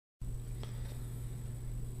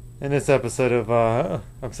In this episode of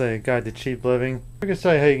I'm saying Guide to Cheap Living, I'm gonna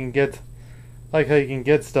show you how you can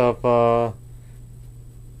get stuff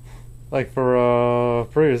like for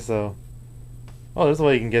free or so. Oh, there's a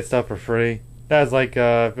way you can get stuff for free. That's like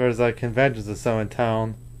if there's like conventions or so in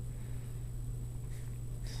town.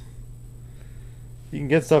 You can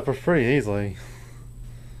get stuff for free easily.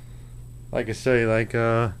 I can show you like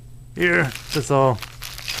here, just all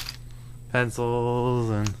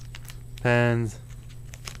pencils and pens.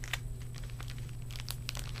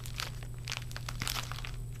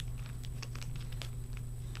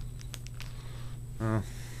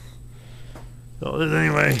 So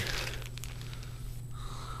anyway,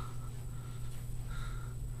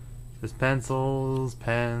 there's pencils,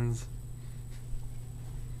 pens.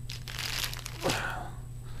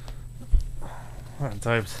 Different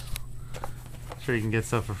types. Sure you can get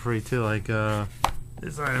stuff for free too, like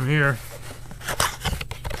this item here.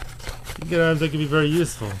 You can get items that can be very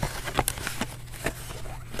useful.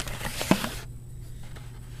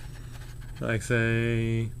 Like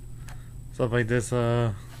say stuff like this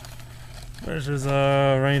measures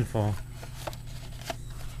rainfall.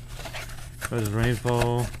 There's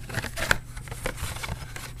rainfall.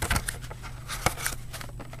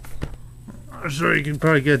 I'm sure you can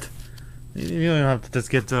probably get. You don't have to just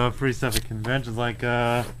get free stuff at conventions. Like,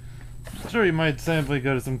 I'm sure you might simply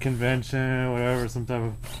go to some convention or whatever, some type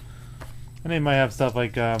of. And they might have stuff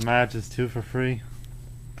like matches too for free.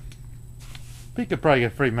 But you could probably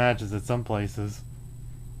get free matches at some places.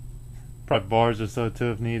 Probably bars or so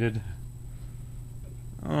too if needed.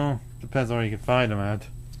 Oh, depends on where you can find them at.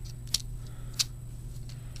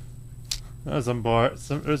 There's some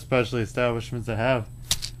especially establishments that have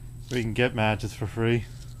where you can get matches for free.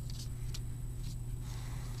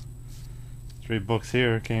 3 books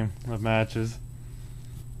here came with matches.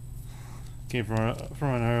 Came from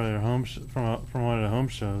an earlier from one of the home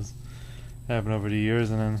shows. Happened over the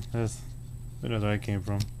years, and then this. Who knows where I came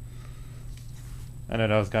from? I know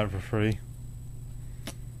that was got it for free.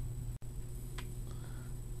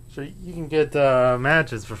 So you can get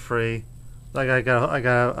matches for free. Like I found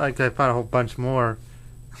a whole bunch more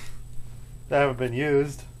that haven't been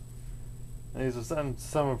used. And these are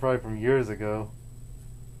some are probably from years ago.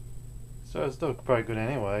 So it's still probably good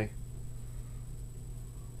anyway.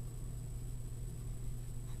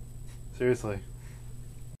 Seriously.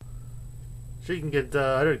 Sure, you can get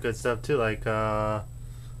other good stuff too, like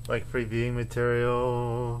free viewing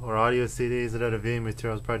material or audio CDs and other viewing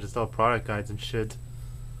materials. Probably just all product guides and shit.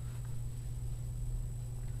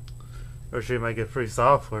 Or sure, you might get free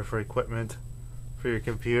software for equipment for your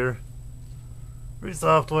computer. Free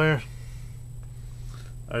software.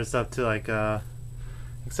 Other stuff too, like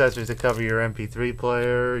accessories to cover your MP3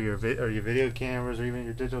 player, your video cameras, or even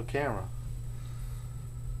your digital camera.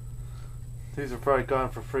 These are probably gone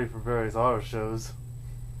for free from various auto shows.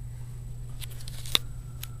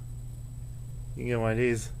 You can get one of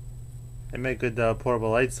these. They make good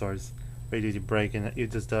portable light source. What you break in it, you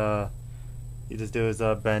just do is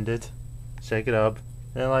bend it, shake it up,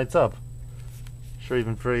 and it lights up. Sure,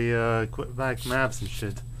 even free back maps and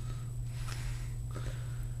shit.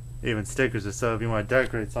 Even stickers or so if you want to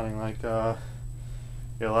decorate something like your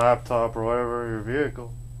laptop or whatever, your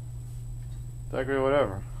vehicle. Decorate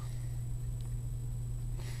whatever.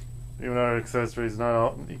 Even other accessories,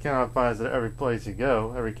 you cannot find it at every place you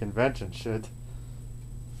go, every convention shit.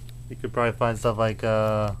 You could probably find stuff like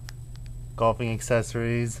golfing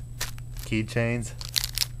accessories, keychains.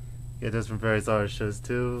 Get this from various other shows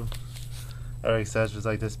too. Other accessories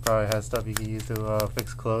like this probably has stuff you can use to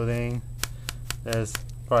fix clothing. There's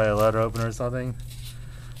probably a letter opener or something.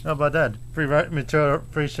 How about that? Free material,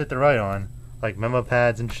 free shit to write on, like memo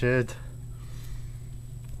pads and shit.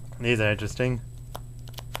 These are interesting.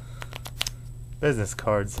 Business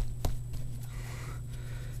cards.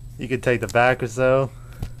 You could take the back or so.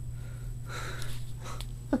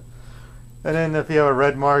 And then if you have a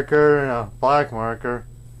red marker and a black marker,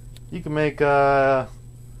 you can make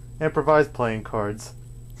improvised playing cards.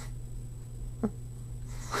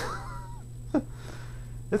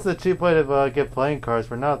 This is a cheap way to get playing cards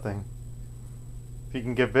for nothing. If you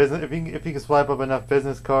can get if you can swipe up enough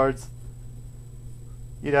business cards,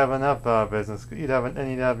 you'd have enough business. You'd have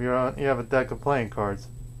a deck of playing cards.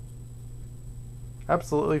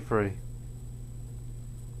 Absolutely free.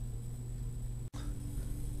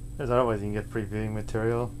 There's other ways you can get free viewing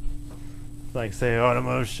material. Like say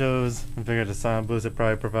automotive shows. I figure the silent booths would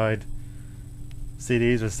probably provide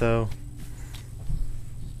CDs or so.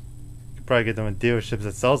 You could probably get them at dealerships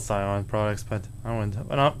that sell Scion products, but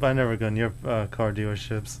I never go near car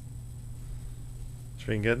dealerships.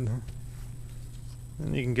 Sure you can get them.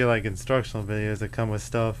 And you can get like instructional videos that come with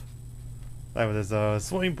stuff. Like with his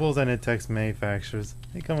swimming pools and Intex manufacturers.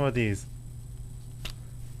 They come with these.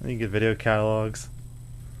 And you can get video catalogs.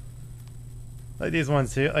 Like these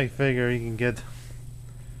ones here, I figure you can get.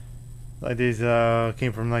 Like these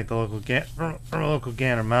came from like the local from a local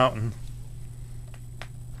Gander Mountain.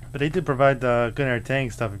 But they do provide good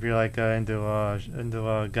entertaining stuff if you're like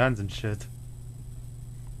into guns and shit.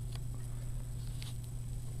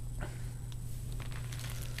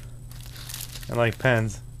 And like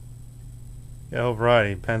pens. Yeah, a whole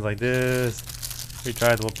variety. Pens like this,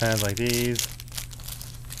 rechargeable pens like these.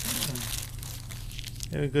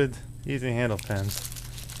 Yeah, good, easy to handle pens.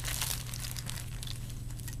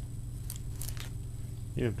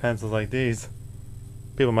 Even pencils like these.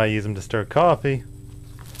 People might use them to stir coffee.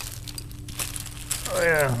 Oh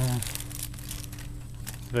yeah.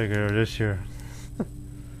 Figure this year.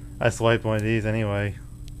 I swiped one of these anyway.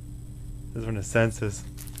 This is from the census.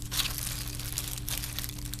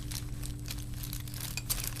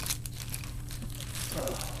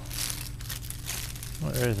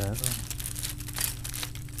 Where is that?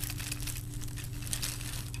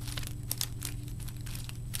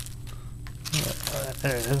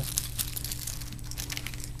 There it is.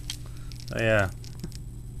 Oh yeah.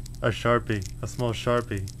 A Sharpie. A small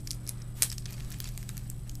Sharpie.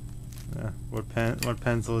 Yeah. What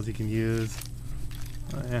pencils you can use.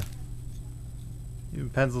 Oh yeah. Even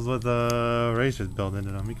pencils with erasers built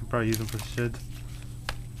into them. You can probably use them for shit.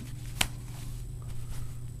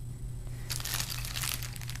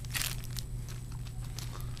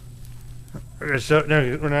 We're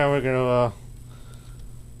gonna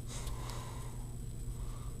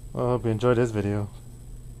I hope you enjoyed this video.